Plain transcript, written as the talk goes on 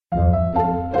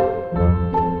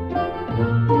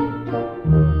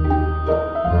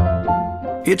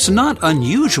It's not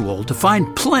unusual to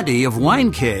find plenty of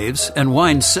wine caves and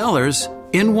wine cellars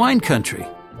in wine country.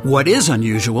 What is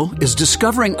unusual is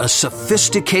discovering a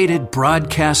sophisticated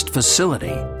broadcast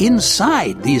facility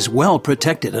inside these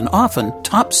well-protected and often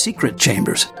top-secret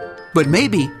chambers. But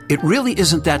maybe it really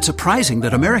isn't that surprising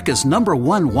that America's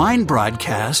 #1 wine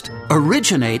broadcast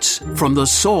originates from the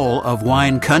soul of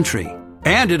wine country.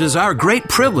 And it is our great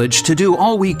privilege to do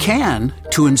all we can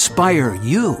to inspire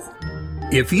you.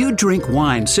 If you drink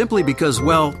wine simply because,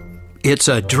 well, it's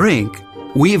a drink,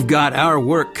 we've got our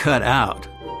work cut out.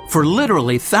 For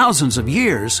literally thousands of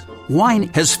years, wine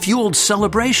has fueled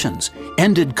celebrations,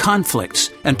 ended conflicts,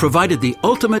 and provided the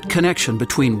ultimate connection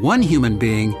between one human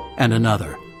being and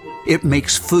another. It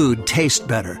makes food taste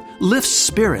better, lifts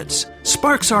spirits,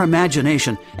 sparks our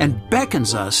imagination, and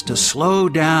beckons us to slow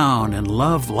down and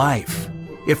love life.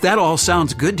 If that all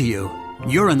sounds good to you,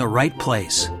 you're in the right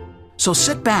place. So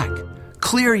sit back,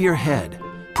 clear your head,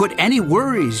 put any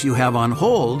worries you have on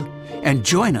hold, and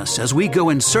join us as we go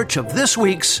in search of this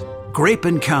week's Grape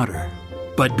Encounter.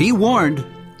 But be warned,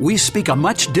 we speak a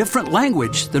much different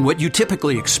language than what you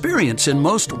typically experience in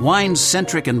most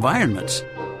wine-centric environments.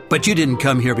 But you didn't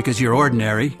come here because you're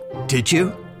ordinary, did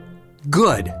you?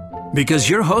 Good, because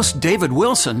your host, David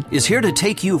Wilson, is here to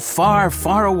take you far,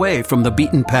 far away from the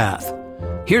beaten path.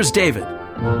 Here's David.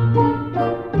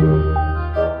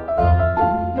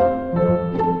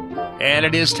 And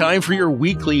it is time for your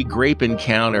weekly Grape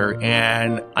Encounter,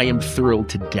 and I am thrilled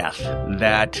to death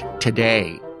that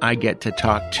today I get to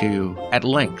talk to, at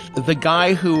length, the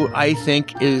guy who I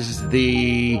think is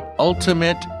the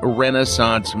ultimate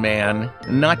Renaissance man,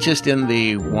 not just in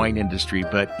the wine industry,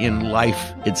 but in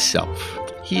life itself.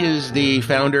 He is the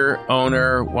founder,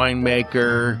 owner,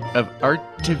 winemaker of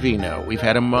ArteVino. We've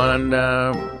had him on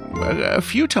a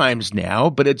few times now,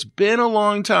 but it's been a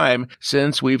long time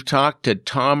since we've talked to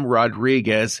Tom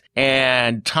Rodriguez.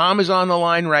 And Tom is on the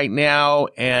line right now,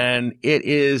 and it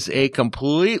is a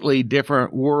completely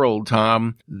different world,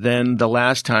 Tom, than the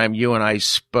last time you and I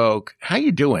spoke. How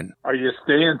you doing? Are you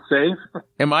staying safe?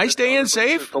 Am I staying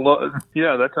safe?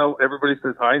 Yeah, that's how everybody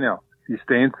says hi now. You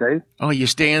staying safe? Oh, you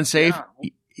staying safe?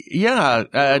 Yeah.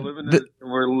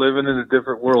 We're living in a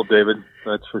different world, David.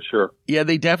 That's for sure. Yeah,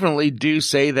 they definitely do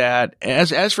say that.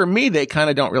 As for me, they kind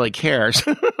of don't really care.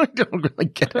 So I don't really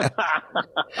get it.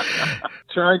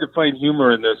 Trying to find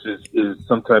humor in this is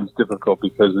sometimes difficult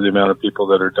because of the amount of people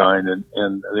that are dying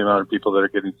and the amount of people that are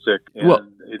getting sick.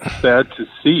 And it's sad to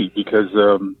see because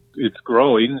it's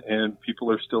growing and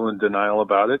people are still in denial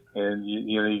about it. And,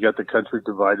 you got the country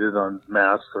divided on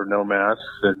masks or no masks.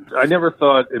 And I never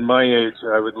thought in my age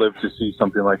I would live to see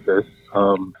something like this.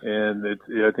 And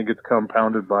I think it's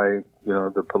compounded by,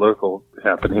 the political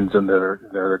happenings that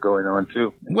are going on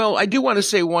too. Well, I do want to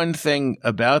say one thing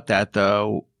about that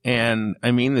though. And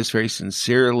I mean this very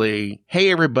sincerely.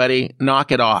 Hey, everybody,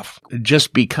 knock it off.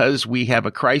 Just because we have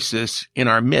a crisis in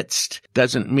our midst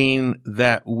doesn't mean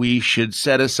that we should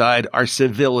set aside our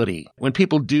civility. When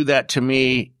people do that to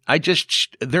me,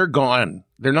 they're gone.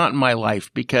 They're not in my life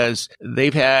because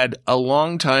they've had a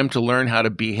long time to learn how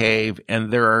to behave,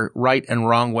 and there are right and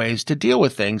wrong ways to deal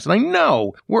with things. And I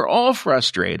know we're all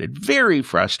frustrated, very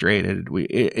frustrated.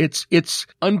 It's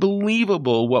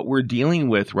unbelievable what we're dealing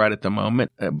with right at the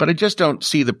moment, but I just don't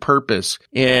see the purpose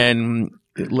in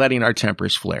letting our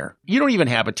tempers flare. You don't even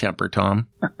have a temper, Tom.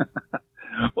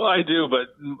 Well, I do, but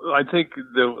I think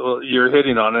that you're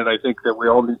hitting on it. I think that we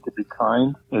all need to be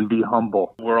kind and be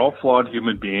humble. We're all flawed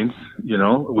human beings.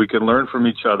 We can learn from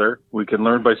each other. We can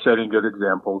learn by setting good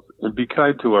examples and be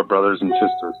kind to our brothers and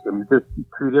sisters. And just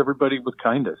treat everybody with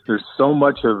kindness. There's so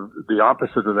much of the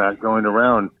opposite of that going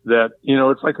around that,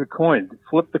 it's like a coin.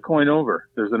 Flip the coin over.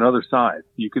 There's another side.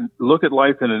 You can look at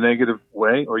life in a negative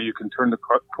way, or you can turn the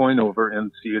coin over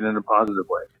and see it in a positive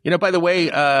way. By the way,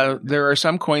 there are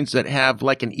some coins that have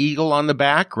like an eagle on the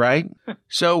back, right?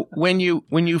 So when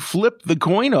you flip the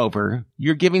coin over,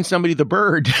 you're giving somebody the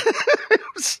bird.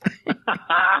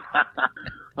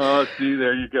 Oh, see,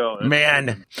 there you go.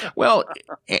 Man. Well,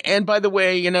 and by the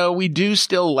way, we do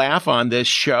still laugh on this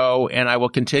show, and I will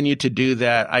continue to do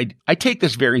that. I take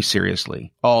this very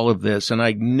seriously, all of this, and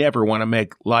I never want to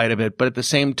make light of it. But at the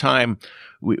same time,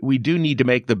 we do need to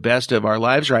make the best of our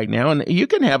lives right now. And you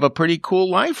can have a pretty cool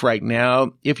life right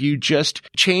now if you just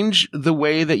change the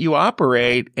way that you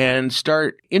operate and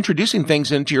start introducing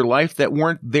things into your life that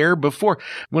weren't there before.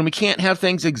 When we can't have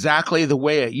things exactly the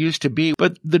way it used to be.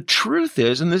 But the truth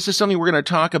is, and this is something we're going to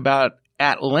talk about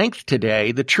at length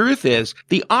today, the truth is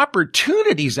the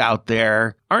opportunities out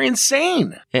there are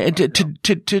insane. And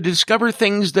to discover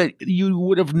things that you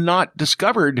would have not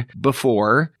discovered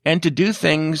before, and to do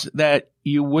things that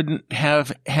you wouldn't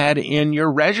have had in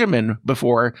your regimen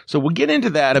before. So we'll get into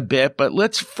that a bit, but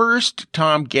let's first,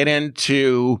 Tom, get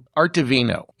into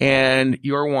ArteVino and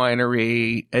your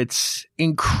winery. It's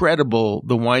incredible,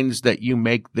 the wines that you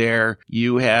make there.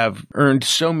 You have earned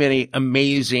so many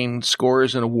amazing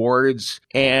scores and awards,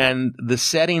 and the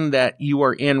setting that you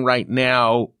are in right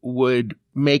now would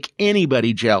make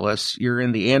anybody jealous. You're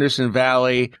in the Anderson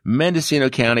Valley, Mendocino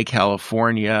County,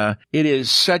 California. It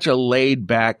is such a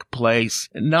laid-back place,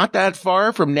 not that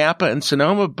far from Napa and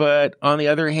Sonoma, but on the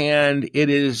other hand, it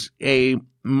is a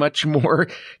much more,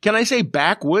 can I say,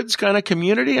 backwoods kind of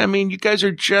community? I mean, you guys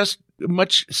are just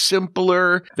much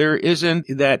simpler. There isn't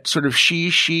that sort of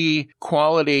she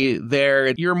quality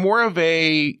there. You're more of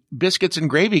a biscuits and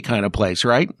gravy kind of place,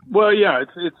 right? Well, yeah,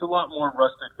 it's a lot more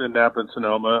rustic than Napa and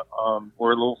Sonoma.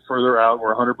 We're a little further out.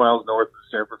 We're 100 miles north of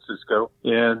San Francisco,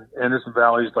 and Anderson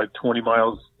Valley is like 20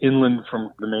 miles inland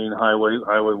from the main highway,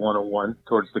 Highway 101,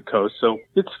 towards the coast. So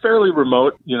it's fairly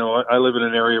remote. You know, I live in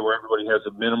an area where everybody has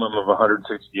a minimum of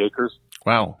 160 acres.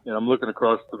 Wow. And I'm looking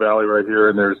across the valley right here,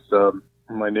 and there's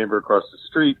my neighbor across the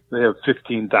street. They have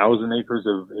 15,000 acres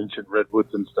of ancient redwoods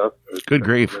and stuff. Good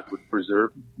grief. Redwood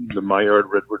Preserve, the Maillard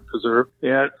Redwood Preserve.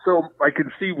 And so I can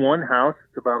see one house.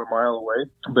 It's about a mile away,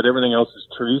 but everything else is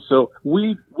trees. So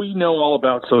we know all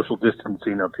about social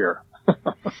distancing up here.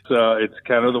 So it's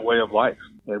kind of the way of life.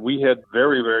 And we had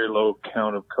very, very low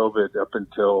count of COVID up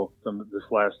until this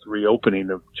last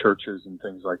reopening of churches and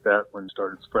things like that when it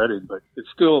started spreading. But it's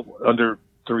still under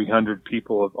 300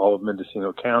 people of all of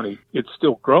Mendocino County. It's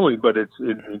still growing, but it's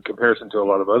in comparison to a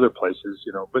lot of other places,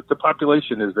 you know, but the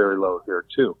population is very low here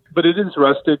too. But it is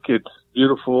rustic. It's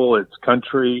beautiful. It's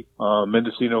country.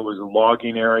 Mendocino was a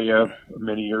logging area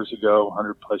many years ago,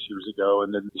 100 plus years ago.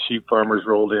 And then the sheep farmers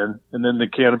rolled in, and then the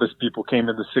cannabis people came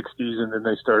in the 60s, and then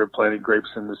they started planting grapes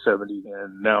in the 70s.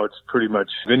 And now it's pretty much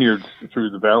vineyards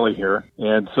through the valley here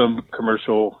and some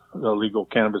commercial legal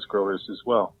cannabis growers as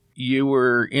well. You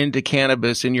were into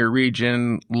cannabis in your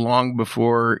region long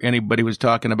before anybody was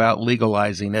talking about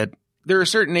legalizing it. There are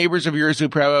certain neighbors of yours who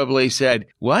probably said,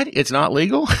 "What? It's not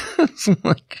legal?"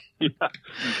 Yeah.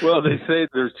 Well, they say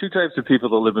there's two types of people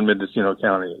that live in Mendocino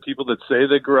County. People that say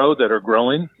they grow, that are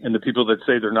growing, and the people that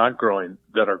say they're not growing,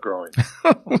 that are growing.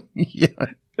 Yeah.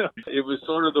 It was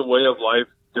sort of the way of life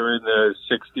during the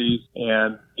 60s,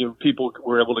 and people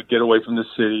were able to get away from the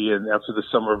city, and after the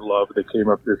Summer of Love, they came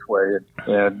up this way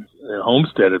and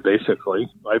homesteaded,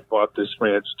 basically. I bought this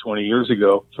ranch 20 years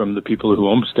ago from the people who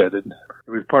homesteaded.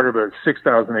 It was part of a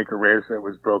 6,000-acre ranch that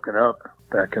was broken up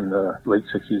back in the late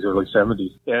 60s, early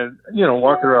 70s. And, you know,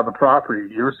 walking around the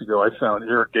property years ago, I found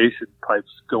irrigation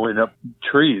pipes going up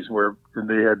trees where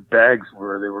they had bags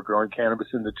where they were growing cannabis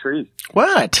in the trees.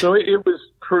 What? So it was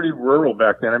pretty rural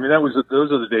back then. I mean, those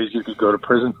are the days you could go to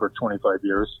prison for 25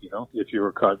 years, you know, if you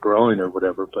were caught growing or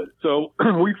whatever. But so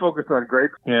we focus on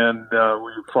grapes, and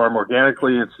we farm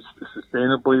organically and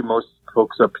sustainably. Most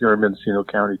folks up here in Mendocino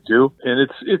County do, and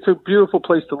it's a beautiful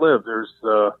place to live.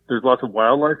 There's lots of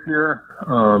wildlife here.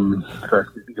 In fact,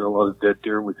 we get a lot of dead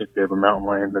deer. We think they have a mountain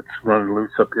lion that's running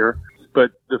loose up here.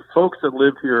 But the folks that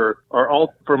live here are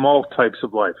all from all types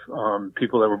of life.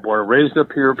 People that were born and raised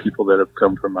up here, people that have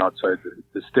come from outside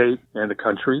the state and the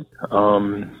country.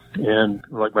 And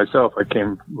like myself,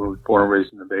 was born and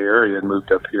raised in the Bay Area and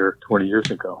moved up here 20 years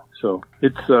ago. So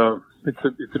it's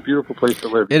a beautiful place to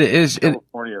live. It is.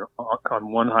 California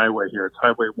on one highway here. It's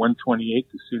Highway 128,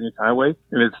 the scenic highway,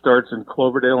 and it starts in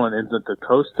Cloverdale and ends at the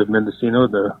coast of Mendocino,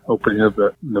 the opening of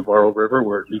the Navarro River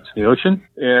where it meets the ocean.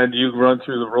 And you run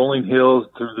through the rolling hills,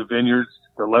 through the vineyards,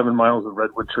 11 miles of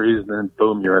redwood trees, and then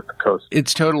boom, you're at the coast.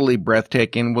 It's totally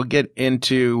breathtaking. We'll get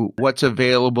into what's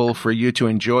available for you to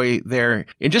enjoy there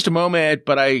in just a moment,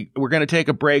 but we're going to take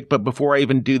a break. But before I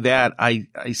even do that, I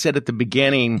said at the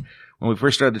beginning, when we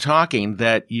first started talking,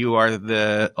 that you are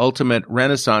the ultimate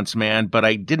Renaissance man, but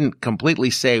I didn't completely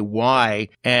say why.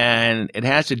 And it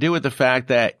has to do with the fact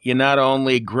that you not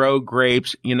only grow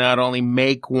grapes, you not only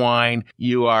make wine,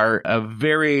 you are a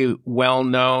very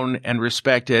well-known and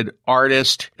respected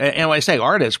artist. And when I say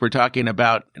artist, we're talking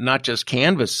about not just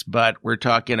canvas, but we're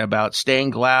talking about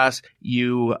stained glass.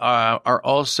 You are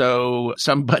also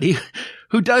somebody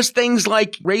who does things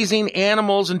like raising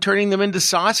animals and turning them into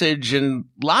sausage and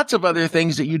lots of other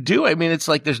things that you do. I mean, it's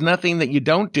like there's nothing that you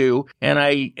don't do.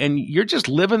 And you're just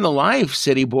living the life,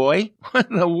 city boy. What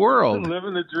in the world?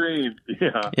 Living the dream.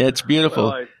 Yeah. It's beautiful.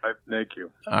 Well, I thank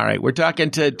you. All right. We're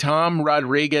talking to Tom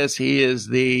Rodriguez. He is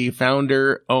the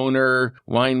founder, owner,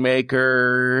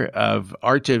 winemaker of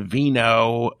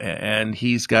ArteVino, and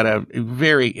he's got a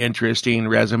very interesting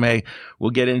resume.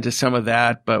 We'll get into some of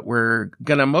that, but we're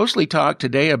going to mostly talk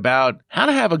today about how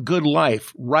to have a good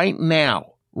life right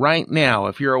now. Right now,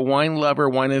 if you're a wine lover,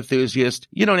 wine enthusiast,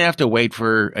 you don't have to wait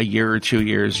for a year or 2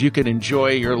 years. You can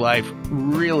enjoy your life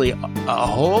really a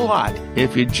whole lot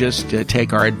if you just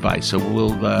take our advice. So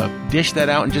we'll dish that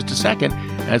out in just a second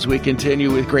as we continue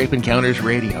with Grape Encounters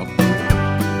Radio.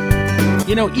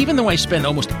 You know, even though I spend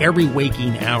almost every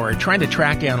waking hour trying to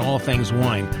track down all things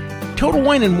wine, Total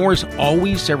Wine & More is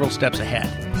always several steps ahead.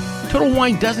 Total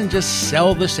Wine doesn't just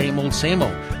sell the same old, same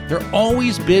old. They're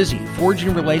always busy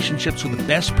forging relationships with the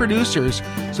best producers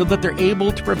so that they're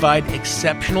able to provide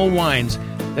exceptional wines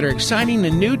that are exciting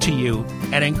and new to you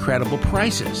at incredible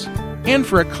prices. And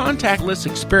for a contactless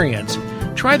experience,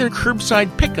 try their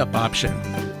curbside pickup option.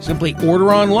 Simply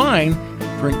order online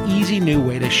for an easy new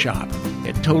way to shop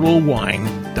at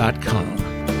TotalWine.com.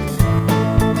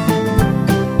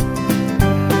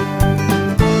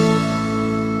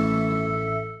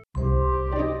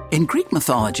 In Greek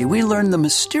mythology, we learn the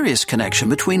mysterious connection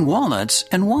between walnuts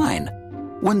and wine.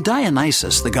 When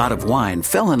Dionysus, the god of wine,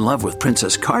 fell in love with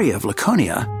Princess Caria of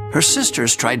Laconia, her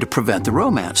sisters tried to prevent the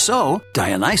romance, so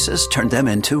Dionysus turned them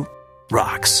into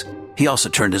rocks. He also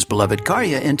turned his beloved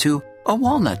Caria into a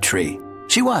walnut tree.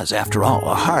 She was, after all,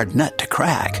 a hard nut to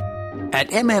crack. At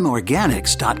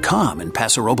mmorganics.com in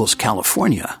Paso Robles,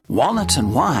 California, Walnuts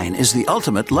and Wine is the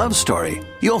ultimate love story.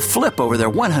 You'll flip over their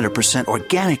 100%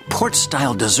 organic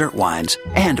port-style dessert wines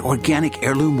and organic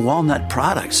heirloom walnut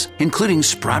products, including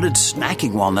sprouted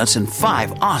snacking walnuts in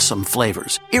 5 awesome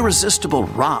flavors, irresistible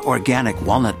raw organic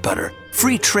walnut butter,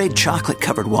 free trade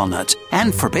chocolate-covered walnuts,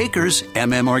 and for bakers,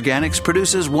 MM Organics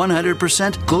produces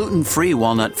 100% gluten-free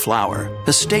walnut flour,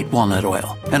 estate walnut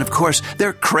oil, and of course,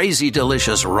 their crazy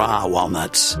delicious raw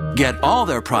walnuts. Get all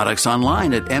their products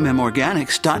online at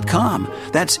mmorganics.com.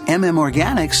 That's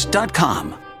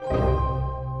mmorganics.com.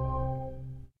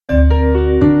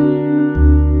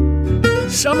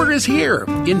 Summer is here,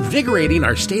 invigorating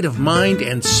our state of mind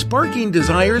and sparking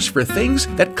desires for things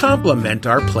that complement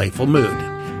our playful mood.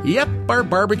 Yep, our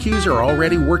barbecues are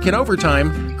already working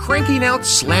overtime, cranking out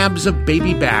slabs of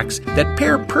baby backs that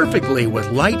pair perfectly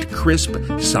with light, crisp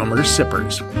summer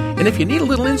sippers. And if you need a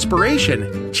little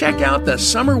inspiration, check out the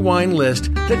summer wine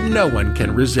list that no one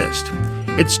can resist.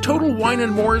 It's Total Wine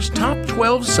 & More's Top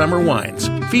 12 Summer Wines,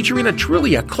 featuring a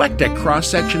truly eclectic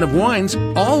cross-section of wines,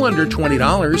 all under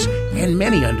 $20 and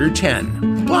many under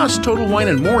 $10. Plus, Total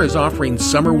Wine & More is offering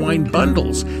summer wine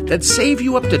bundles that save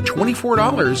you up to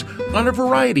 $24 on a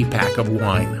variety pack of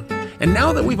wine. And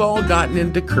now that we've all gotten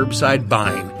into curbside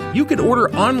buying, you can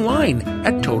order online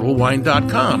at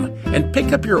TotalWine.com and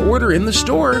pick up your order in the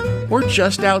store or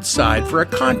just outside for a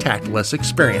contactless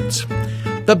experience.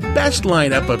 The best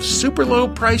lineup of super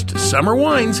low-priced summer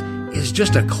wines is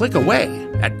just a click away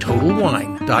at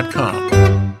TotalWine.com.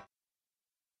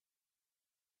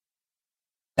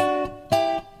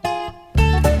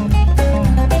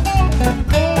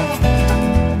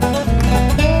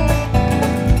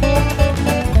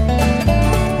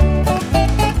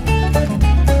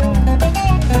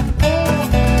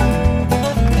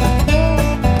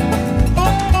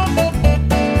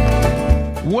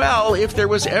 If there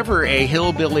was ever a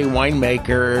hillbilly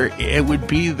winemaker, it would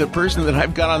be the person that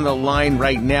I've got on the line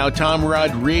right now, Tom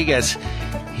Rodriguez.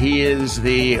 He is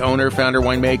the owner, founder,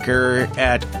 winemaker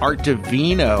at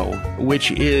ArteVino,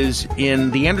 which is in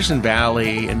the Anderson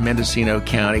Valley in Mendocino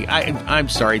County. I'm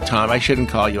sorry, Tom, I shouldn't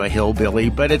call you a hillbilly,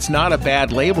 but it's not a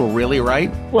bad label, really,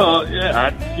 right? Well, yeah,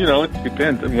 it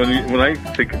depends. When I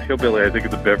think of hillbilly, I think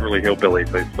of the Beverly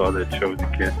Hillbillies. I saw that show as a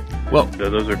kid. Well,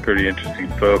 those are pretty interesting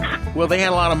folks. Well, they had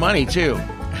a lot of money, too.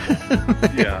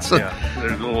 Yeah,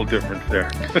 there's a little difference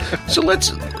there. So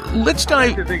let's dive. I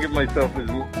like to think of myself as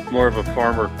more of a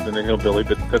farmer than a hillbilly,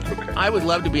 but that's okay. I would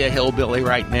love to be a hillbilly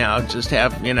right now. Just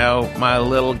have, my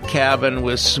little cabin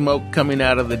with smoke coming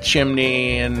out of the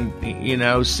chimney and,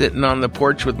 sitting on the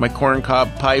porch with my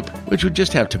corncob pipe, which would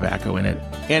just have tobacco in it.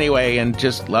 Anyway, and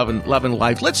just loving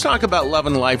life. Let's talk about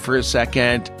loving life for a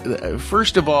second.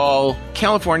 First of all,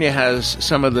 California has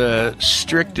some of the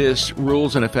strictest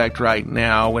rules in effect right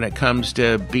now when it comes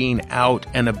to being out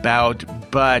and about.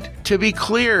 But to be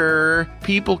clear,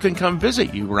 people can come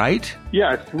visit you, right?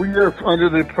 Yes, we are under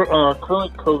the current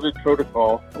COVID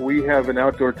protocol. We have an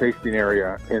outdoor tasting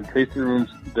area, and tasting rooms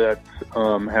that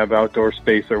have outdoor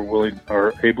space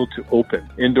are able to open.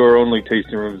 Indoor-only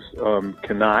tasting rooms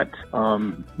cannot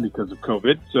because of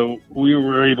COVID. So we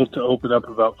were able to open up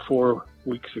about 4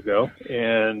 weeks ago.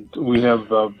 And we have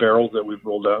barrels that we've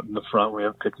rolled out in the front. We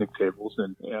have picnic tables,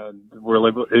 and we're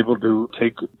able to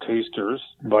take tasters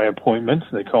by appointment.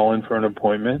 They call in for an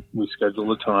appointment. We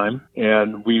schedule a time,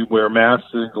 and we wear masks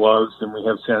and gloves, and we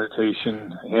have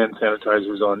sanitation, hand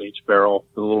sanitizers on each barrel,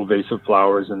 the little vase of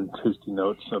flowers and tasting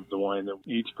notes of the wine.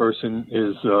 Each person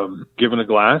is given a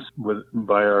glass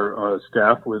by our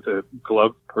staff with a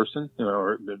glove person,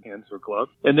 or the hands are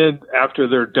gloved. And then after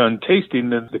they're done tasting,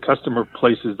 then the customer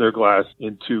places their glass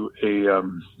into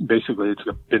basically it's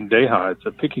a bandeja, it's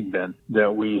a picking bin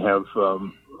that we have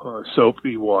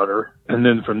soapy water, and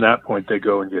then from that point they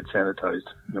go and get sanitized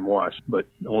and washed, but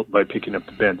by picking up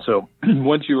the bin. So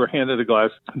once you are handed a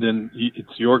glass, then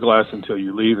it's your glass until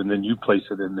you leave, and then you place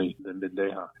it in the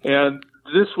bandeja. And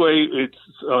this way, it's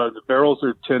the barrels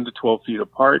are 10 to 12 feet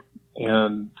apart.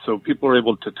 And so people are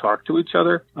able to talk to each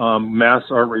other. Masks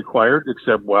aren't required,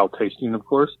 except while tasting, of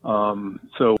course.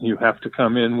 So you have to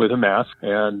come in with a mask,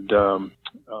 and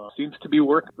seems to be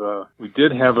working. We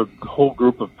did have a whole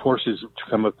group of Porsches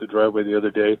come up the driveway the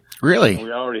other day. Really?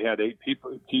 We already had 8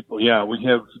 people. Yeah, we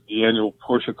have the annual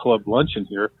Porsche Club luncheon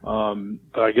here.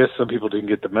 But I guess some people didn't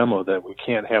get the memo that we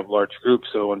can't have large groups.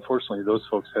 So unfortunately, those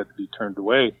folks had to be turned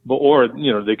away. Or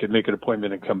they could make an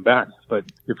appointment and come back. But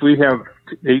if we have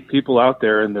 8 people out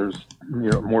there and there's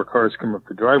more cars come up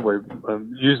the driveway,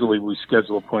 usually we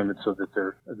schedule appointments so that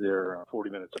they're 40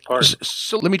 minutes apart.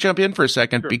 So let me jump in for a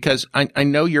second, because I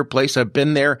know your place. I've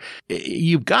been there.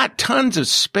 You've got tons of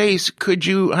space. Could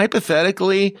you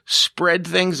hypothetically spread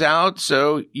things out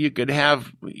so you could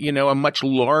have, a much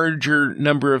larger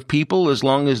number of people as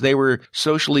long as they were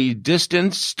socially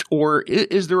distanced? Or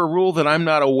is there a rule that I'm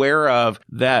not aware of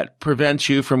that prevents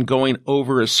you from going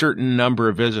over a certain number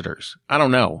of visitors? I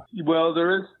don't know. Well,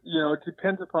 there is, it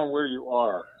depends upon where you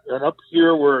are. And up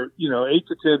here, where 8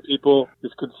 to 10 people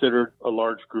is considered a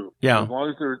large group. Yeah. As long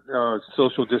as they're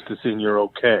social distancing, you're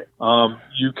okay.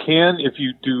 You can, if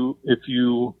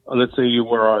you let's say you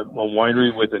were a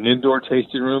winery with an indoor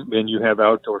tasting room and you have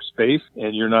outdoor space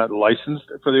and you're not licensed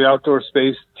for the outdoor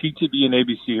space, TTB and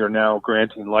ABC are now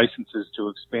granting licenses to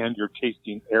expand your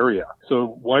tasting area.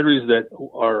 So wineries that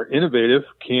are innovative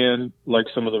can, like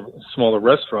some of the smaller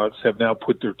restaurants, have now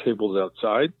put their tables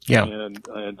outside. Yeah.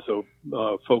 And so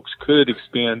folks could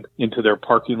expand into their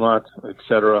parking lot, et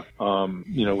cetera,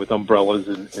 with umbrellas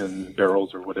and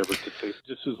barrels or whatever to taste,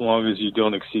 just as long as you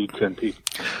don't exceed 10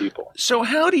 people. So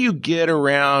how do you get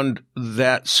around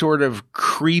that sort of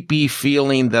creepy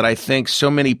feeling that I think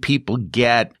so many people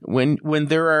get when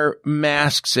there are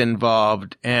masks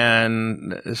involved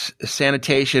and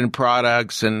sanitation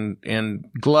products and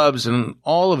gloves and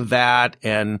all of that,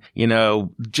 and,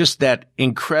 just that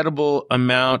incredible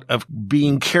amount of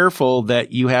being careful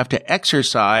that you have to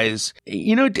exercise?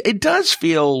 It does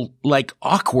feel like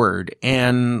awkward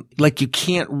and like you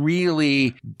can't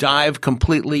really dive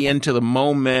completely into the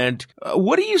moment.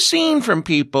 What are you seeing from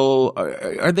people?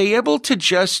 Are they able to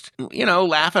just,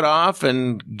 laugh it off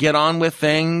and get on with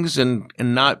things and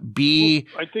not be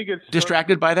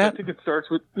distracted by that? I think it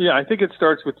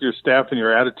starts with your staff and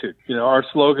your attitude. Our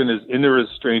slogan is "Enter as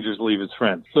strangers, leave as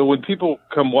friends." So when people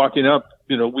come walking up,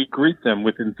 we greet them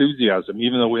with enthusiasm.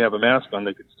 Even though we have a mask on,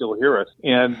 they can still hear us.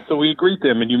 And so we greet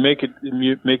them, and you make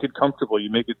it comfortable. You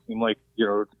make it seem like,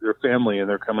 they're family and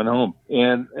they're coming home.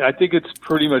 And I think it's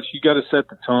pretty much, you got to set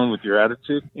the tone with your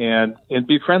attitude and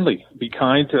be friendly. Be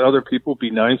kind to other people,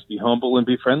 be nice, be humble, and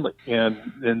be friendly. And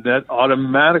that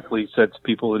automatically sets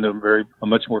people in a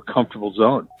much more comfortable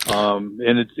zone.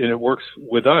 And it works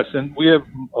with us. And we have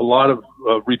a lot of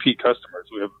repeat customers.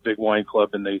 We have a big wine club,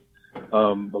 and a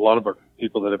lot of our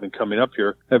people that have been coming up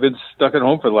here have been stuck at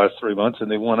home for the last 3 months,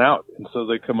 and they want out, and so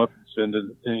they come up and spend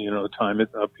time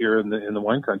up here in the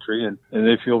wine country, and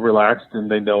they feel relaxed,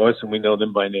 and they know us, and we know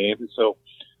them by name. And so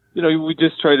we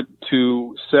just try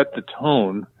to set the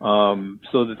tone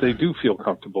so that they do feel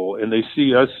comfortable and they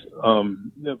see us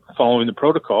following the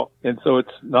protocol. And so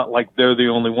it's not like they're the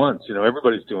only ones.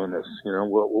 Everybody's doing this.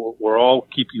 We're all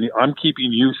I'm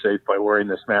keeping you safe by wearing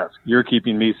this mask. You're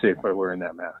keeping me safe by wearing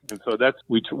that mask. And so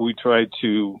we try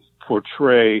to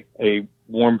portray a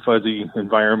warm, fuzzy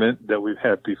environment that we've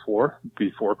had before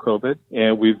COVID,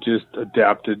 and we've just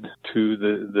adapted to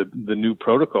the new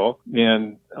protocol.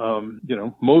 And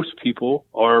most people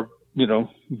are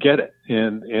get it,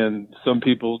 and some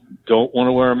people don't want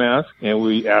to wear a mask, and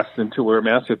we ask them to wear a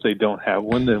mask. If they don't have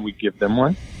one, then we give them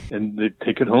one. and they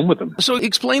take it home with them. So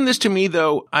explain this to me,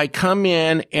 though. I come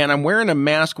in and I'm wearing a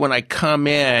mask when I come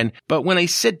in, but when I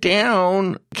sit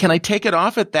down, can I take it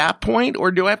off at that point,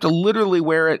 or do I have to literally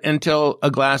wear it until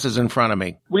a glass is in front of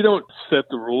me? We don't set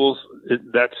the rules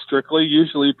that strictly.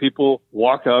 Usually people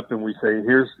walk up and we say,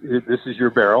 this is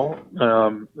your barrel.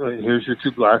 Here's your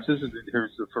 2 glasses.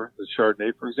 Here's the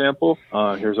Chardonnay, for example.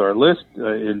 Here's our list.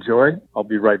 Enjoy. I'll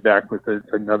be right back with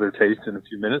another taste in a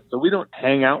few minutes. So we don't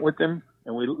hang out with them,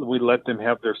 and we let them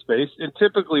have their space. And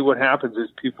typically what happens is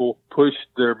people push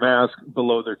their mask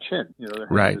below their chin.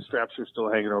 Right. The straps are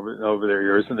still hanging over their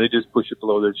ears, and they just push it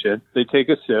below their chin. They take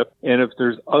a sip, and if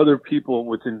there's other people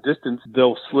within distance,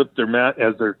 they'll slip their mask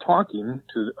as they're talking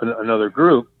to another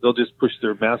group. They'll just push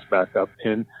their mask back up,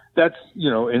 and that's,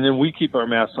 and then we keep our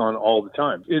masks on all the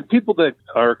time. And people that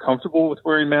are comfortable with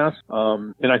wearing masks,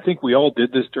 and I think we all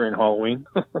did this during Halloween.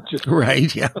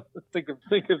 Right, yeah. Think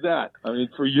of that. I mean,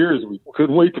 for years we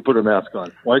couldn't wait to put a mask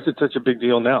on. Why is it such a big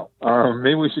deal now?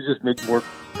 Maybe we should just make more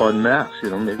fun masks,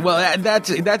 Maybe. Well, that's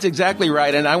exactly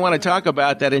right, and I want to talk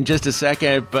about that in just a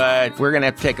second, but we're going to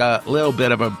have to take a little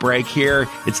bit of a break here.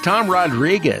 It's Tom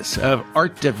Rodriguez of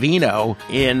ArteVino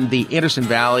in the Anderson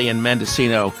Valley in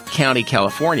Mendocino County,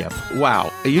 California.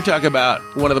 Wow. You talk about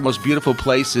one of the most beautiful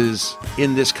places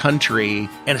in this country,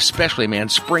 and especially, man,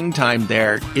 springtime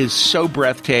there is so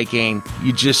breathtaking.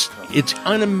 It's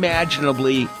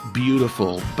unimaginably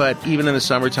beautiful, but even in the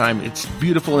summertime, it's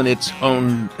beautiful in its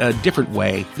own different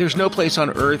way. There's no place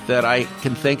on earth that I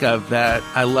can think of that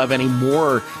I love any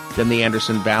more than the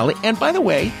Anderson Valley. And by the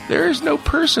way, there is no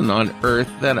person on earth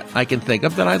that I can think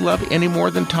of that I love any more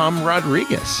than Tom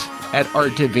Rodriguez at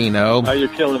ArteVino. Oh, you're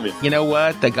killing me. You know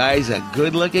what? The guy's a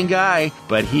good-looking guy,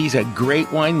 but he's a great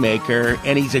winemaker,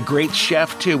 and he's a great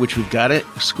chef, too, which we've got to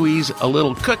squeeze a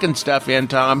little cooking stuff in,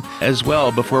 Tom, as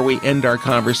well, before we end our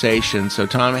conversation. So,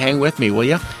 Tom, hang with me, will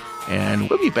you? And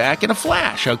we'll be back in a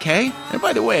flash, okay? And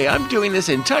by the way, I'm doing this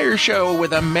entire show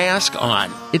with a mask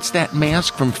on. It's that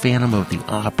mask from Phantom of the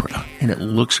Opera, and it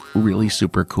looks really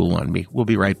super cool on me. We'll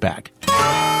be right back.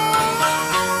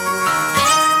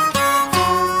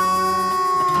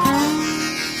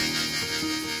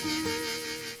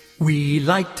 We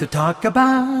like to talk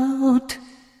about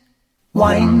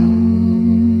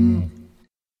wine.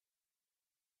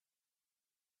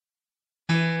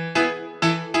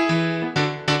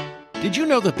 Did you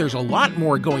know that there's a lot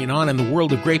more going on in the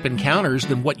world of Grape Encounters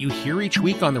than what you hear each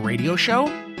week on the radio show?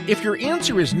 If your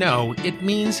answer is no, it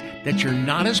means that you're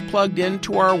not as plugged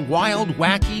into our wild,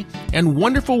 wacky, and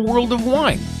wonderful world of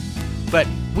wine. But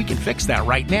we can fix that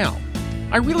right now.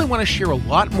 I really want to share a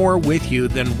lot more with you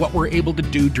than what we're able to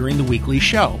do during the weekly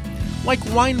show, like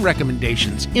wine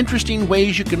recommendations, interesting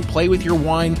ways you can play with your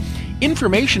wine,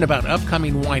 information about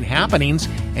upcoming wine happenings,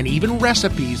 and even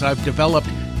recipes I've developed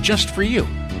just for you.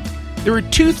 There are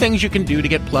 2 things you can do to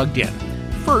get plugged in.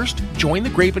 First, join the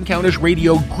Grape Encounters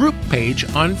Radio group page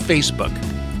on Facebook.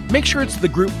 Make sure it's the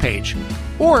group page,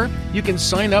 or you can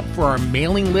sign up for our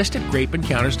mailing list at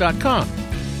grapeencounters.com.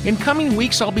 In coming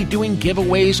weeks, I'll be doing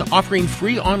giveaways, offering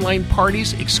free online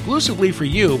parties exclusively for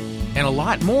you, and a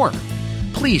lot more.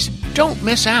 Please don't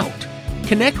miss out.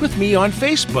 Connect with me on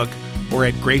Facebook or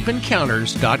at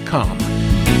grapeencounters.com.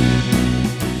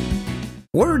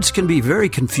 Words can be very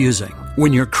confusing.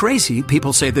 When you're crazy,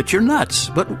 people say that you're nuts.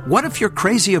 But what if you're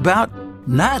crazy about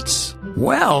nuts?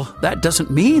 Well, that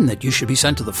doesn't mean that you should be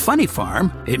sent to the funny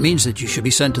farm. It means that you should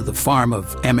be sent to the farm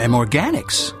of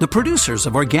Organics, the producers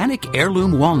of organic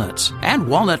heirloom walnuts and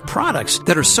walnut products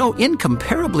that are so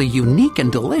incomparably unique and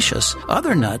delicious,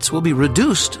 other nuts will be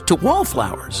reduced to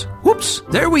wallflowers. Whoops,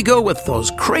 there we go with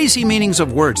those crazy meanings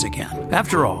of words again.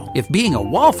 After all, if being a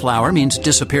wallflower means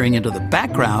disappearing into the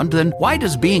background, then why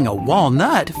does being a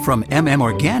walnut from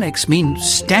Organics mean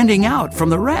standing out from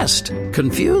the rest?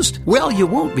 Confused? Well, you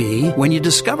won't be when you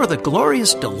discover the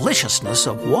glorious deliciousness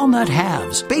of walnut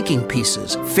halves, baking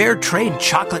pieces, fair trade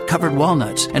chocolate-covered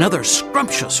walnuts, and other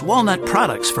scrumptious walnut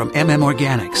products from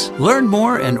Organics. Learn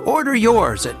more and order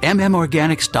yours at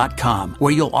mmorganics.com,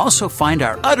 where you'll also find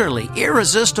our utterly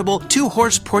irresistible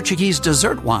 2-horse Portuguese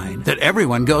dessert wine that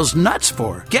everyone goes nuts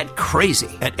for. Get crazy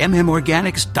at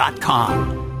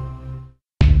mmorganics.com.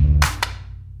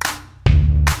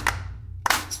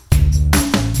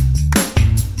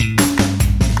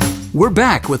 We're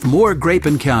back with more Grape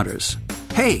Encounters.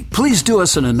 Hey, please do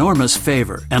us an enormous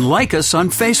favor and like us on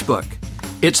Facebook.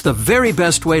 It's the very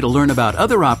best way to learn about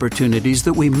other opportunities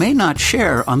that we may not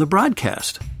share on the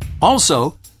broadcast.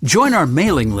 Also, join our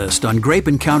mailing list on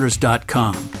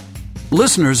grapeencounters.com.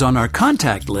 Listeners on our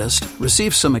contact list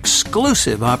receive some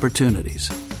exclusive opportunities.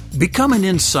 Become an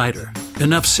insider.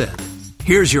 Enough said.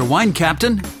 Here's your wine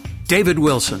captain, David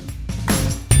Wilson.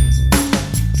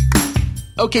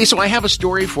 Okay, so I have a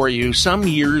story for you. Some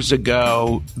years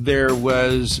ago, there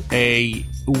was a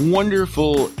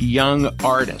wonderful young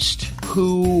artist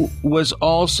who was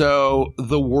also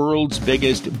the world's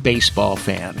biggest baseball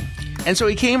fan. And so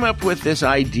he came up with this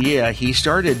idea. He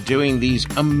started doing these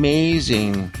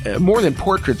amazing, more than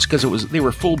portraits, because they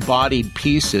were full-bodied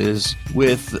pieces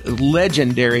with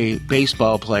legendary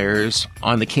baseball players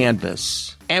on the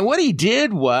canvas. And what he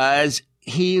did was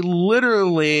he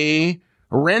literally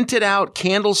rented out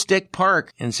Candlestick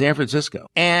Park in San Francisco,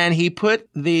 and he put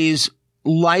these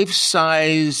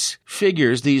life-size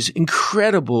figures, these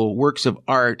incredible works of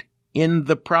art, in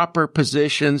the proper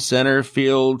position, center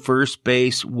field, first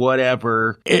base,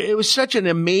 whatever. It was such an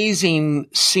amazing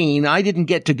scene. I didn't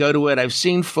get to go to it. I've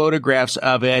seen photographs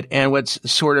of it. And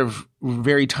what's sort of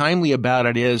very timely about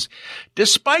it is,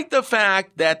 despite the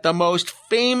fact that the most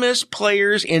famous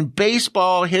players in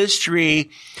baseball history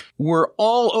were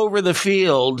all over the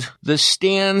field, the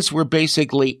stands were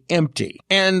basically empty.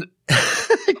 And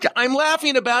I'm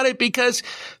laughing about it because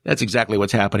that's exactly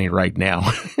what's happening right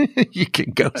now. You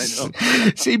can go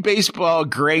see baseball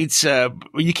greats.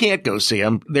 You can't go see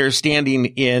them. They're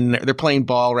playing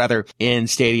ball rather in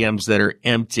stadiums that are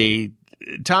empty.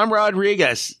 Tom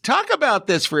Rodriguez, talk about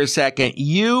this for a second.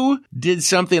 You did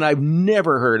something I've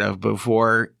never heard of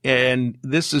before, and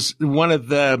this is one of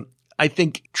the, I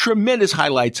think, tremendous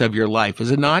highlights of your life,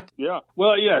 is it not? Yeah.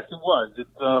 Well, yes, it was.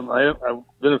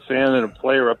 I've been a fan and a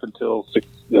player up until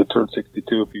I turned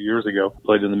 62 a few years ago.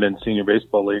 Played in the men's senior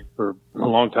baseball league for a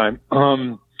long time.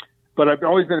 But I've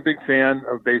always been a big fan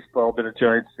of baseball, been a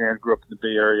Giants fan, grew up in the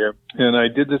Bay Area. And I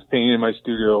did this painting in my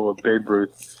studio of Babe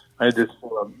Ruth. I had this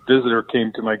visitor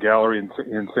came to my gallery in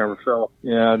San Rafael,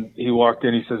 and he walked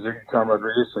in. He says, "Are you Tom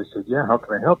Rodriguez?" I said, "Yeah, how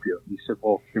can I help you?" He said,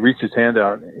 well, he reached his hand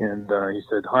out, and he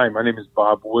said, "Hi, my name is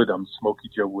Bob Wood. I'm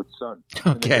Smokey Joe Wood's son." Okay.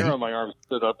 And the hair on my arm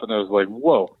stood up, and I was like,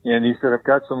 whoa. And he said, "I've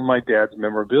got some of my dad's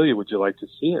memorabilia. Would you like to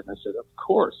see it?" And I said, "Of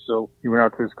course." So he went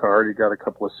out to his car. He got a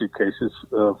couple of suitcases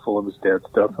full of his dad's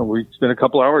stuff, and we spent a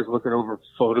couple hours looking over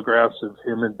photographs of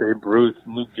him and Babe Ruth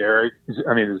and Lou Gehrig.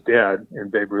 His dad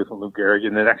and Babe Ruth and Lou Gehrig.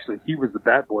 And then actually he was the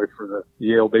bat boy for the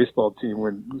Yale baseball team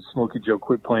when Smokey Joe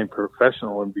quit playing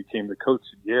professional and became the coach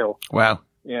at Yale. Wow.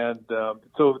 And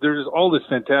so there's all this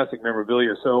fantastic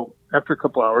memorabilia. So after a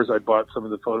couple hours, I bought some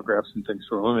of the photographs and things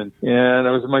from him. And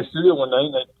I was in my studio one night,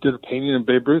 and I did a painting of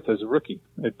Babe Ruth as a rookie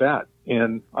at bat.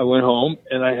 And I went home,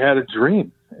 and I had a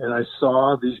dream. And I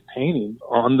saw these paintings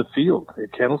on the field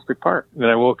at Candlestick Park. And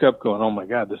I woke up going, oh, my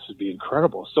God, this would be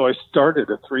incredible. So I started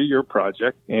a 3-year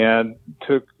project and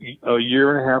took a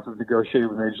year and a half of negotiating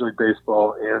with Major League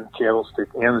Baseball and Candlestick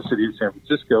and the city of San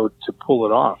Francisco to pull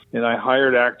it off. And I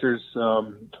hired actors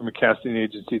from a casting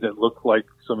agency that looked like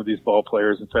some of these ball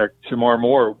players. In fact, Shamar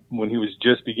Moore, when he was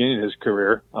just beginning his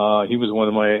career, he was one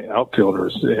of my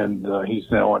outfielders. And he's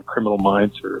now on Criminal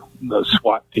Minds or the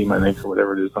SWAT team, I think, or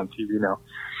whatever it is on TV now.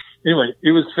 Anyway,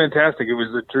 it was fantastic. It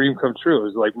was a dream come true. It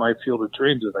was like my field of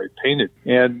dreams that I painted.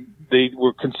 And they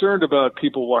were concerned about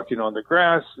people walking on the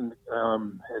grass and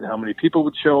how many people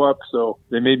would show up. So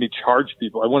they made me charge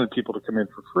people. I wanted people to come in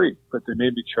for free, but they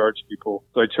made me charge people.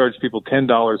 So I charged people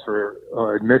 $10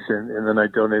 for admission, and then I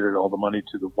donated all the money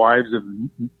to the wives of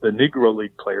the Negro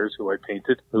League players who I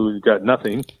painted, who got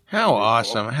nothing. How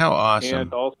awesome. How awesome.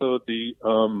 And also the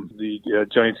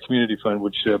Giants Community Fund,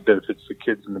 which benefits the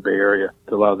kids in the Bay Area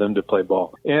to allow them to play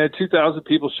ball. And 2,000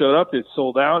 people showed up. It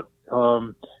sold out.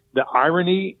 The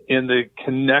irony in the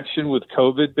connection with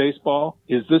COVID baseball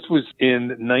is this was in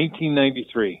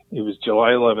 1993. It was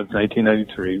July 11th,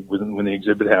 1993 when the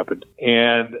exhibit happened.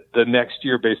 And the next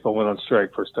year baseball went on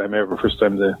strike. First time ever. First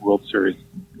time the World Series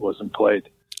wasn't played.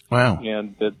 Wow.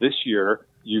 And this year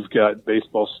you've got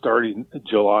baseball starting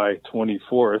July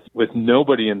 24th with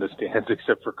nobody in the stands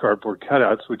except for cardboard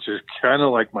cutouts, which are kind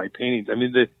of like my paintings. I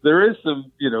mean, there is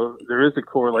some, there is a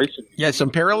correlation. Yeah, some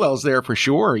parallels there for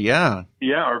sure. Yeah.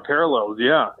 Yeah, or parallels.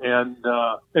 Yeah. And,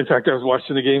 in fact, I was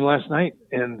watching the game last night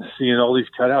and seeing all these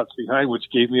cutouts behind, which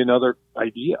gave me another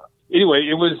idea. Anyway,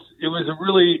 it was a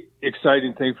really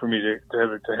exciting thing for me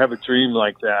to have a dream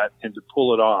like that and to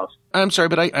pull it off. I'm sorry,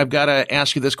 but I've got to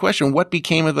ask you this question. What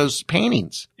became of those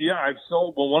paintings? Yeah, I've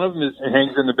sold. Well, one of them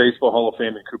hangs in the Baseball Hall of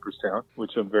Fame in Cooperstown,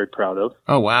 which I'm very proud of.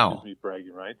 Oh, wow. Excuse me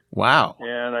bragging, right? Wow.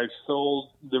 And I've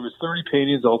sold, there was 30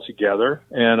 paintings altogether,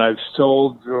 and I've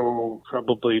sold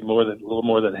probably a little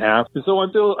more than half. And so I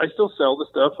still sell the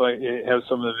stuff. I have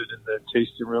some of it in the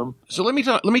tasting room. So let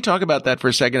me talk about that for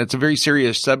a second. It's a very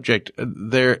serious subject.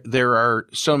 perfect. There are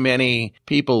so many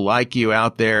people like you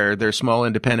out there. They're small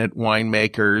independent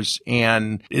winemakers,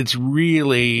 and it's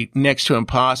really next to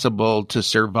impossible to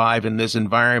survive in this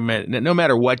environment, no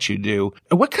matter what you do.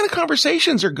 What kind of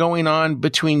conversations are going on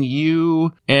between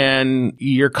you and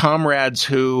your comrades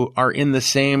who are in the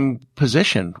same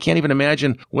position? Can't even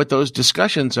imagine what those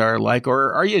discussions are like,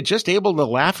 or are you just able to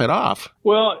laugh it off?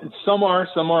 Well, some are,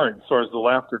 some aren't, as far as the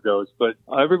laughter goes. But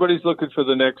everybody's looking for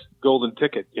the next golden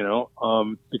ticket,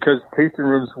 because tasting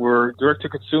rooms were direct to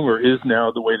consumer is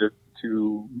now the way to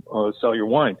sell your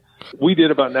wine. We did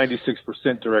about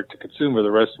 96% direct to consumer. The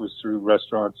rest was through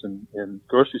restaurants and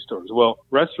grocery stores. Well,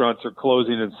 restaurants are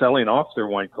closing and selling off their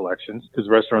wine collections because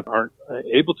restaurants aren't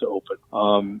able to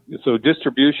open. So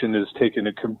distribution has taken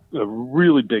a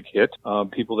really big hit.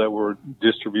 People that were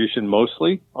distribution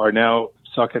mostly are now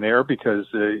sucking air because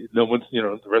no one's,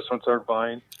 the restaurants aren't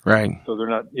buying. Right. So they're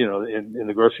not, in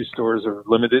the grocery stores are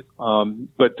limited.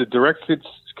 But the direct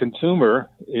consumer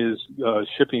is,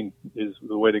 shipping is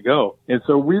the way to go. And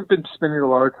so we've been spending a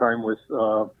lot of time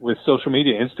with social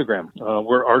media, Instagram.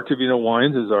 Where ArteVino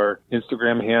Wines is our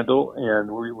Instagram handle, and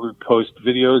we post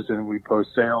videos and we post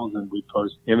sales and we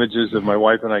post images of my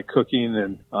wife and I cooking,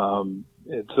 and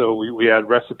so we add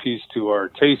recipes to our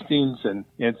tastings, and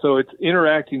so it's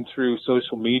interacting through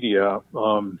social media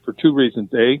for two reasons.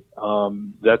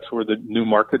 That's where the new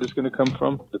market is going to come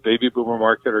from. The baby boomer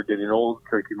market are getting old,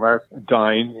 drinking less,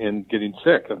 dying, and getting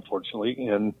sick, unfortunately.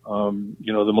 And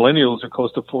the millennials are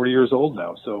close to 40 years old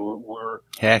now, so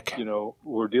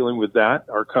we're dealing with that.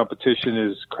 Our competition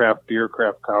is craft beer,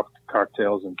 craft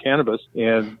cocktails, and cannabis,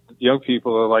 and young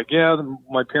people are like, yeah,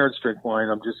 my parents drink wine.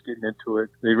 I'm just getting into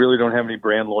it. They really don't have any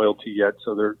brand loyalty yet,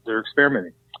 so they're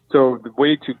experimenting. So the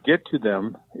way to get to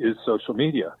them is social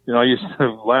media. I used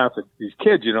to laugh at these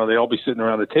kids, they'd all be sitting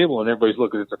around the table and everybody's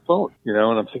looking at their phone, and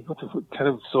I'm thinking, what kind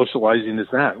of socializing is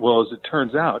that? Well, as it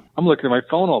turns out, I'm looking at my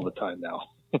phone all the time now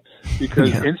because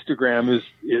Instagram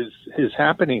is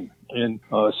happening. And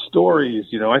stories,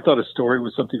 I thought a story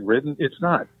was something written. It's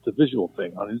not. It's a visual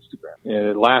thing on Instagram. And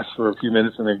it lasts for a few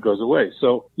minutes and then it goes away.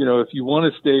 So, if you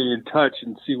want to stay in touch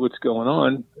and see what's going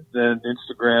on, then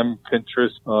Instagram,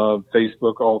 Pinterest,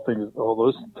 Facebook, all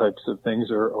those types of things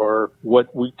are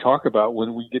what we talk about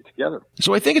when we get together.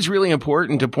 So I think it's really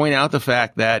important to point out the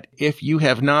fact that if you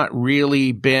have not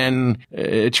really been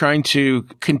trying to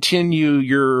continue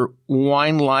your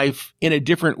wine life in a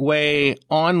different way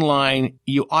online,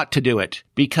 you ought to do it,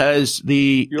 because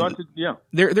there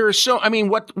are so,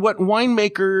 what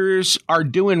winemakers are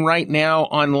doing right now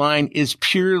online is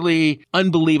purely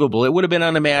unbelievable. It would have been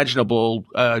unimaginable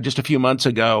just a few months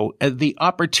ago. The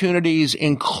opportunities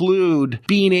include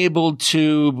being able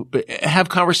to have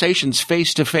conversations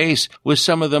face to face with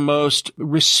some of the most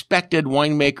respected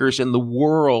winemakers in the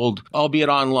world, albeit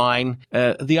online.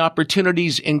 The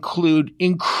opportunities include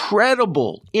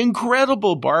incredible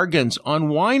bargains on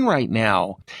wine right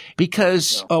now,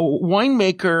 because a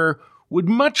winemaker would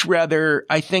much rather,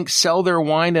 I think, sell their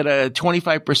wine at a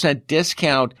 25%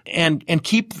 discount and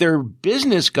keep their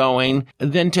business going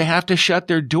than to have to shut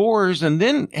their doors and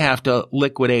then have to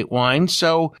liquidate wine.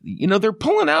 So, they're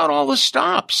pulling out all the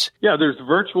stops. Yeah, there's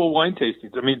virtual wine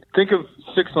tastings. Think of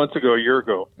 6 months ago, a year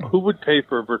ago, who would pay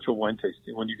for a virtual wine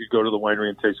tasting when you could go to the winery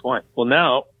and taste wine? Well,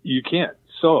 now you can't.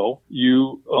 So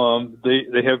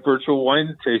they have virtual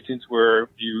wine tastings where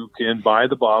you can buy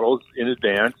the bottles in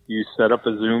advance. You set up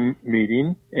a Zoom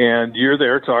meeting and you're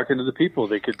there talking to the people.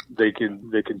 They can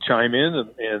chime in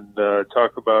and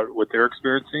talk about what they're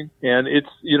experiencing. And it's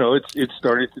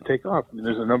starting to take off.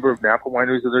 There's a number of Napa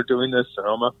wineries that are doing this,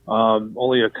 Sonoma.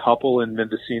 Only a couple in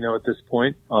Mendocino at this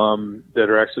point, that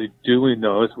are actually doing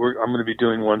those. I'm going to be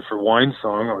doing one for Wine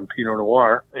Song on Pinot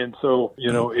Noir. And so,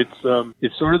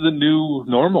 it's sort of the new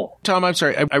normal. Tom, I'm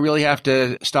sorry. I really have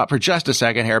to stop for just a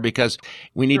second here because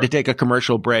we need to take a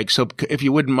commercial break. So if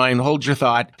you wouldn't mind, hold your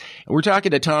thought. We're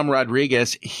talking to Tom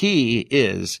Rodriguez.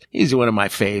 He's one of my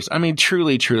faves.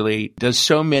 Truly does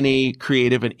so many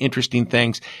creative and interesting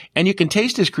things. And you can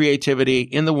taste his creativity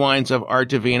in the wines of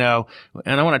ArteVino.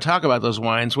 And I want to talk about those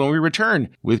wines when we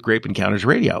return with Grape Encounters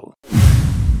Radio.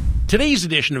 Today's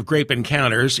edition of Grape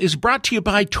Encounters is brought to you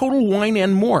by Total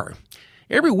Wine & More.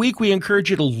 Every week, we encourage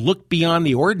you to look beyond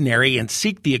the ordinary and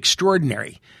seek the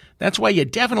extraordinary. That's why you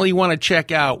definitely want to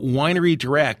check out Winery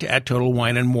Direct at Total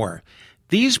Wine & More.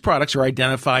 These products are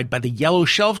identified by the yellow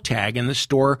shelf tag in the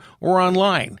store or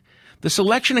online. The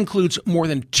selection includes more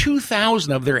than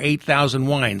 2,000 of their 8,000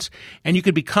 wines, and you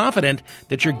can be confident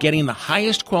that you're getting the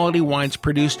highest quality wines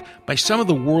produced by some of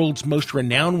the world's most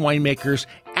renowned winemakers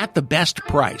at the best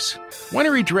price.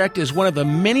 Winery Direct is one of the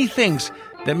many things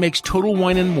that makes Total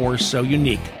Wine & More so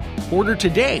unique. Order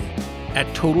today at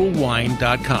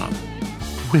TotalWine.com.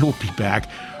 We'll be back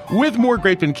with more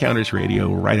Grape Encounters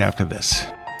Radio right after this.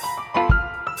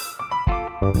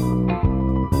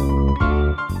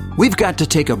 We've got to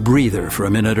take a breather for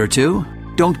a minute or two.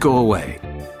 Don't go away.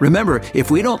 Remember,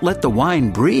 if we don't let the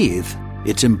wine breathe,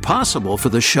 it's impossible for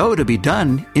the show to be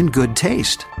done in good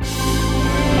taste.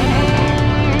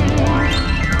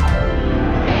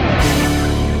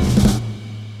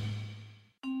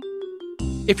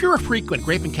 If you're a frequent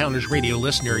Grape Encounters Radio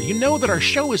listener, you know that our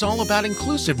show is all about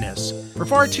inclusiveness. For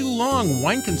far too long,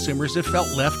 wine consumers have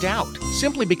felt left out,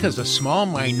 simply because a small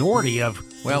minority of,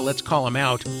 well, let's call them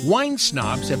out, wine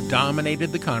snobs have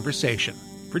dominated the conversation.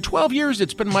 For 12 years,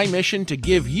 it's been my mission to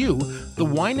give you, the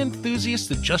wine enthusiasts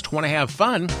that just want to have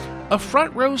fun, a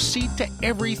front row seat to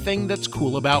everything that's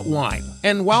cool about wine.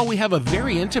 And while we have a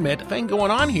very intimate thing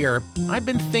going on here, I've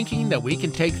been thinking that we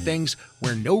can take things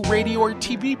where no radio or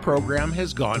TV program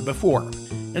has gone before.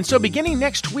 And so beginning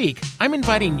next week, I'm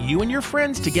inviting you and your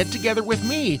friends to get together with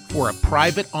me for a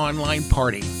private online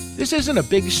party. This isn't a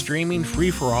big streaming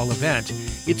free-for-all event.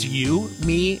 It's you,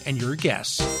 me, and your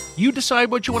guests. You decide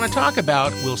what you want to talk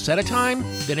about, we'll set a time,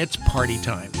 then it's party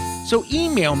time. So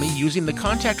email me using the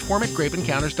contact form at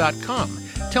grapeencounters.com.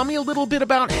 Tell me a little bit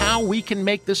about how we can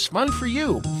make this fun for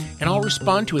you, and I'll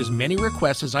respond to as many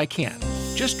requests as I can.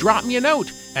 Just drop me a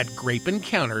note at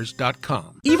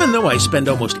grapeencounters.com. Even though I spend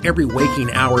almost every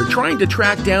waking hour trying to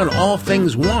track down all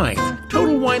things wine,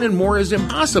 Total Wine & More is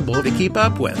impossible to keep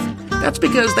up with. That's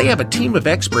because they have a team of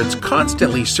experts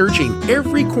constantly searching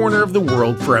every corner of the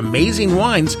world for amazing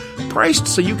wines priced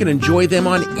so you can enjoy them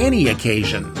on any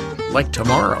occasion, like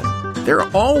tomorrow.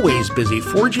 They're always busy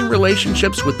forging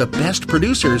relationships with the best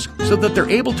producers so that they're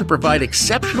able to provide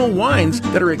exceptional wines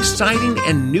that are exciting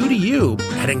and new to you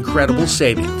at incredible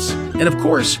savings. And of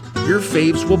course, your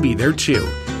faves will be there too.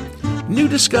 New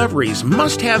discoveries,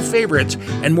 must-have favorites,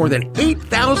 and more than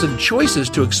 8,000 choices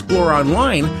to explore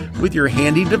online with your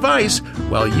handy device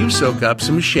while you soak up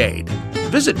some shade.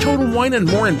 Visit Total Wine &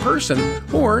 More in person,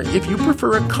 or if you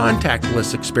prefer a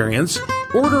contactless experience,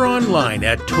 order online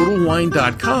at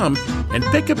TotalWine.com and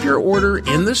pick up your order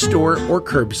in the store or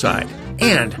curbside.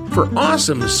 And for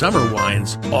awesome summer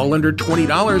wines, all under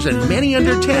 $20 and many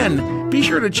under $10, be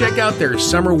sure to check out their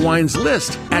summer wines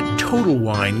list at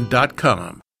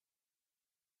TotalWine.com.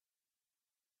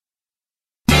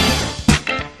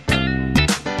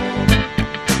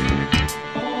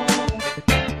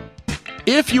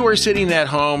 If you are sitting at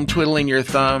home twiddling your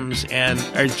thumbs and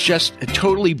are just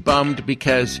totally bummed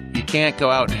because you can't go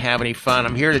out and have any fun,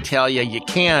 I'm here to tell you, you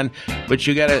can, but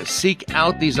you got to seek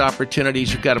out these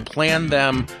opportunities. You've got to plan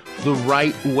them the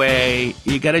right way.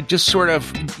 You got to just sort of,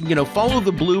 follow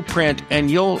the blueprint and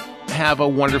you'll have a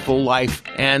wonderful life.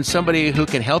 And somebody who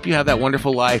can help you have that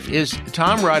wonderful life is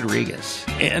Tom Rodriguez,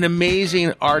 an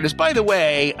amazing artist. By the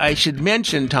way, I should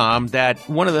mention, Tom, that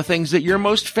one of the things that you're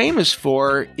most famous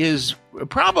for is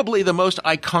probably the most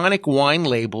iconic wine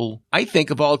label, I think,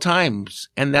 of all times,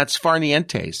 and that's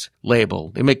Farniente's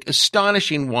label. They make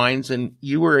astonishing wines, and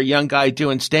you were a young guy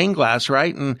doing stained glass,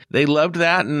 right? And they loved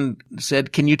that and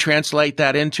said, can you translate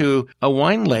that into a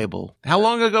wine label? How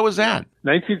long ago was that?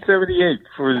 1978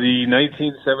 for the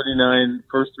 1979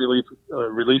 first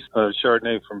release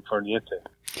Chardonnay from Farniente.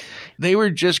 They were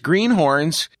just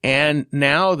greenhorns, and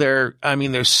now they're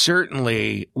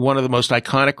certainly one of the most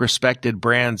iconic, respected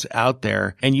brands out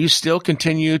there, and you still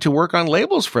continue to work on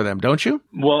labels for them, don't you?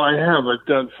 Well, I have. I've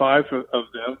done 5 of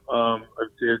them. I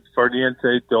did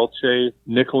Farniente, Dolce,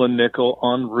 Nickel and Nickel,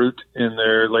 En Route, and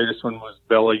their latest one was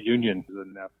Bella Union, the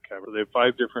Napa Cabernet. They have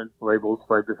 5 different labels,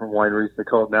 5 different wineries. They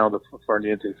call it now the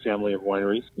Farniente family of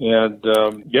wineries. And,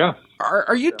 yeah.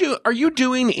 Are you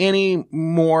doing any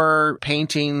more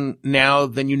painting now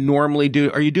than you normally do?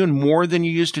 Are you doing more than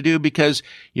you used to do because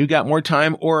you got more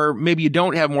time, or maybe you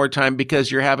don't have more time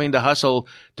because you're having to hustle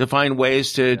to find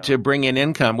ways to bring in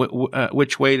income?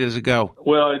 Which way does it go?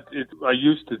 Well, I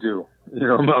used to do.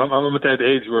 I'm at that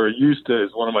age where used to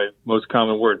is one of my most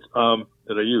common words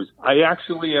that I use. I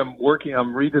actually am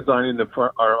I'm redesigning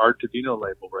our ArteVino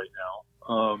label right now.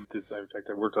 In fact,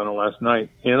 I worked on it last night,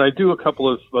 and I do a couple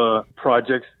of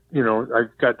projects. I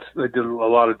did a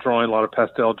lot of drawing, a lot of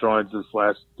pastel drawings this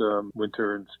last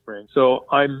winter and spring. So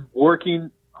I'm working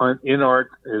in art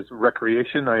as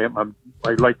recreation. I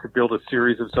like to build a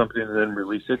series of something and then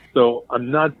release it. So I'm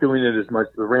not doing it as much.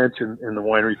 The ranch and the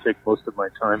winery take most of my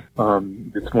time.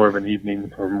 It's more of an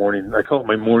evening or morning. I call it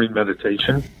my morning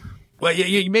meditation. Well,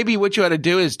 maybe what you ought to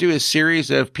do is do a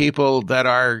series of people that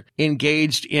are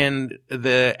engaged in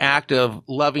the act of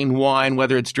loving wine,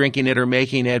 whether it's drinking it or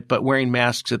making it, but wearing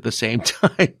masks at the same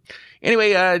time.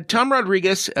 Anyway, Tom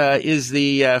Rodriguez is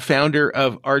the founder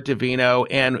of ArteVino.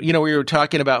 And, we were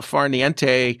talking about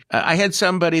Farniente. I had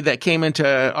somebody that came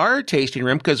into our tasting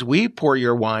room because we pour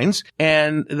your wines,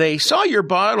 and they saw your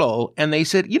bottle and they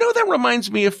said, that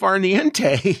reminds me of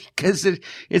Farniente because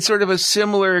it's sort of a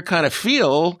similar kind of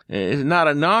feel. It's not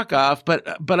a knockoff,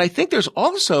 but I think there's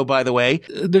also, by the way,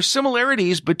 there's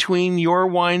similarities between your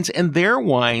wines and their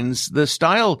wines. The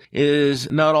style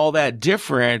is not all that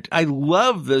different. I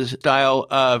love the style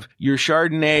of your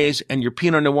Chardonnays and your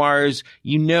Pinot Noirs.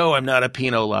 I'm not a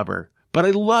Pinot lover, but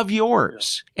I love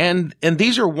yours. And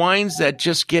these are wines that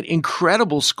just get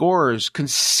incredible scores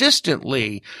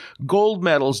consistently. Gold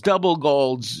medals, double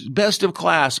golds, best of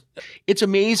class. It's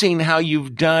amazing how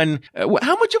you've done.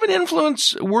 How much of an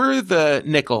influence were the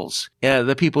Nichols,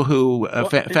 the people who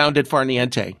founded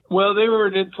Farniente? Well, they were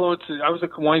an influence. I was a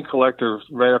wine collector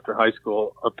right after high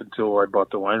school up until I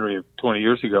bought the winery 20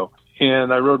 years ago.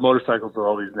 And I rode motorcycles with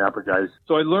all these Napa guys.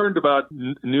 So I learned about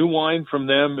new wine from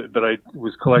them, but I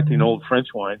was collecting old French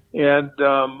wine. And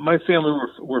my family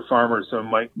were farmers, so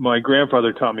my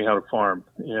grandfather taught me how to farm.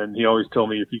 And he always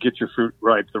told me, if you get your fruit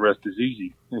ripe, the rest is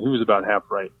easy. And he was about half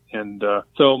right. And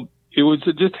so it was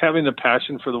just having the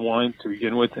passion for the wine to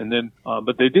begin with. And then,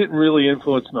 but they didn't really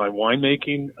influence my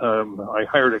winemaking. I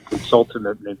hired a consultant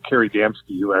named Carrie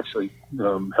Damsky, who actually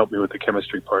helped me with the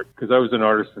chemistry part. Because I was an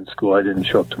artist in school. I didn't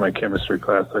show up to my chemistry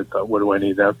class. I thought, what do I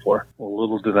need that for? Well,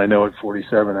 little did I know at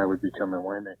 47 I would become a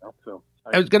winemaker. So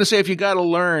I was going to say, if you got to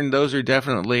learn, those are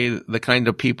definitely the kind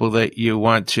of people that you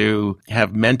want to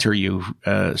have mentor you,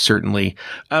 certainly.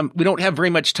 We don't have very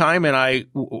much time, and I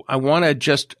want to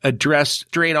just address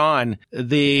straight on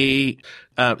the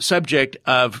subject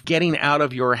of getting out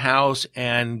of your house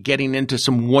and getting into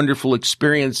some wonderful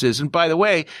experiences. And by the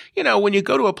way, when you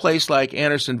go to a place like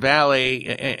Anderson Valley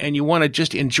and you want to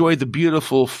just enjoy the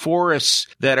beautiful forests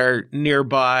that are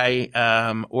nearby,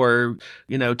 or,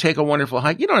 take a wonderful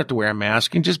hike, you don't have to wear a mask.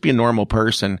 You can just be a normal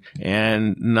person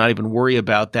and not even worry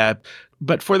about that.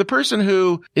 But for the person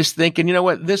who is thinking,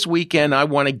 this weekend I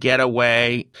want to get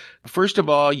away, first of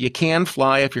all, you can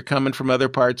fly if you're coming from other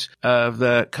parts of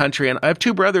the country. And I have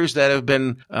two brothers that have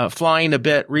been flying a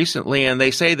bit recently, and they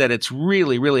say that it's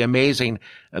really, really amazing,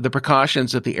 the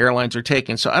precautions that the airlines are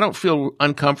taking. So I don't feel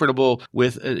uncomfortable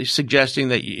with suggesting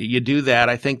that you do that.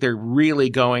 I think they're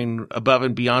really going above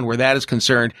and beyond where that is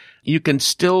concerned. You can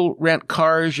still rent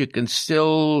cars. You can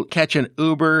still catch an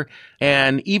Uber.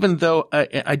 And even though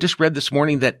I just read this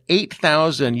morning that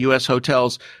 8,000 U.S.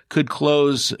 hotels could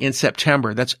close in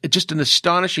September, that's just an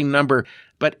astonishing number.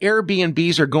 But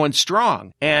Airbnbs are going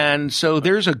strong. And so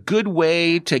there's a good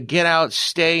way to get out,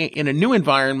 stay in a new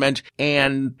environment,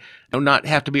 and not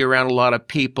have to be around a lot of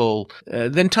people.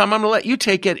 Then, Tom, I'm going to let you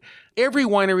take it. Every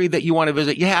winery that you want to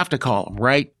visit, you have to call them,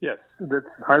 right? Yes. That's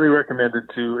highly recommended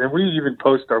too. And we even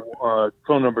post our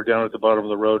phone number down at the bottom of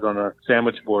the road on a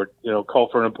sandwich board, call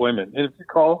for an appointment. And if you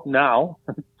call now,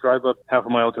 drive up half a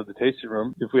mile to the tasting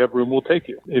room. If we have room, we'll take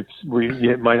you.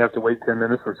 You might have to wait 10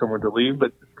 minutes for someone to leave,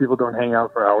 but people don't hang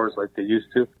out for hours like they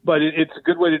used to. But it's a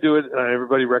good way to do it.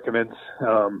 Everybody recommends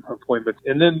appointments.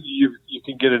 And then you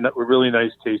can get a really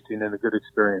nice tasting and a good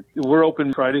experience. We're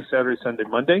open Friday, Saturday, Sunday,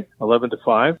 Monday, 11 to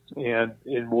 5. And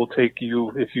we'll take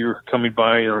you, if you're coming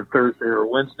by on Thursday or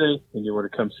Wednesday and you want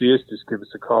to come see us, just give us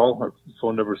a call. Our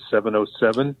phone number is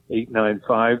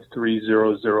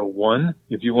 707-895-3001.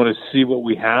 If you want to see what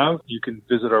we have, you can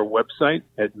visit our website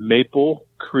at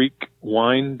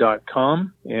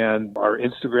maplecreekwine.com, and our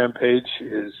Instagram page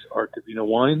is ArteVino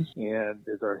Wines and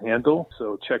is our handle.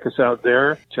 So check us out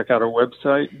there. Check out our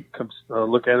website. Come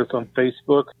look at us on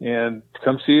Facebook and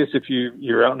come see us if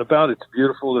you're out and about. It's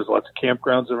beautiful. There's lots of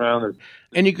campgrounds around.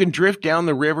 And you can drift down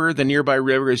the river. The nearby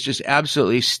river is just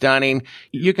absolutely stunning.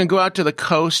 You can go out to the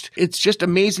coast. It's just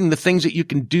amazing the things that you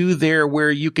can do there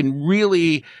where you can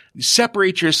really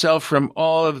separate yourself from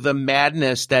all of the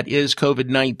madness that is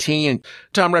COVID-19.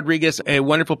 Tom Rodriguez, a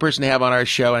wonderful person to have on our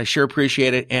show. I sure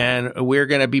appreciate it. And we're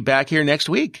going to be back here next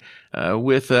week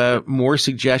with more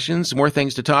suggestions, more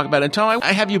things to talk about. And Tom,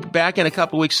 I have you back in a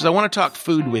couple of weeks because I want to talk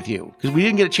food with you because we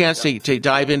didn't get a chance to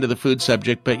dive into the food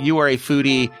subject, but you are a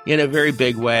foodie in a very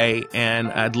big way.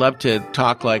 And I'd love to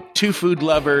talk like two food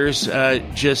lovers,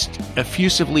 just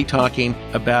effusively talking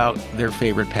about their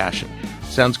favorite passion.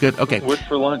 Sounds good? Okay. What's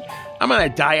for lunch? I'm on a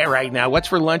diet right now. What's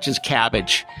for lunch is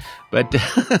cabbage. But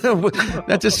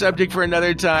that's a subject for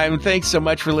another time. Thanks so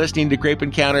much for listening to Grape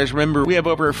Encounters. Remember, we have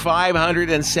over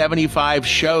 575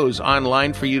 shows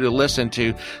online for you to listen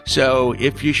to. So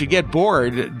if you should get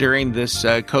bored during this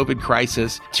COVID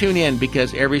crisis, tune in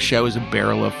because every show is a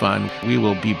barrel of fun. We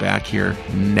will be back here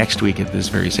next week at this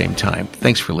very same time.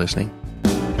 Thanks for listening.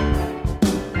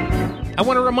 I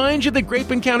want to remind you that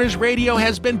Grape Encounters Radio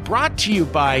has been brought to you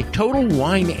by Total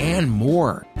Wine and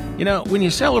More. You know, when you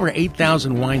sell over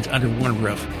 8,000 wines under one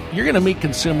roof, you're going to meet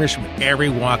consumers from every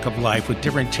walk of life with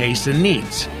different tastes and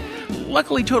needs.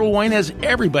 Luckily, Total Wine has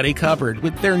everybody covered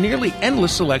with their nearly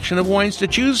endless selection of wines to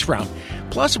choose from,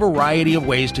 plus a variety of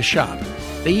ways to shop.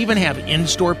 They even have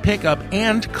in-store pickup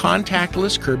and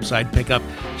contactless curbside pickup,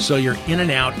 so you're in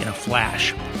and out in a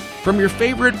flash. From your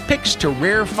favorite picks to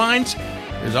rare finds,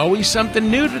 there's always something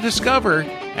new to discover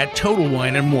at Total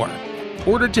Wine and More.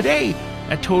 Order today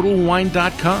at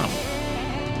TotalWine.com.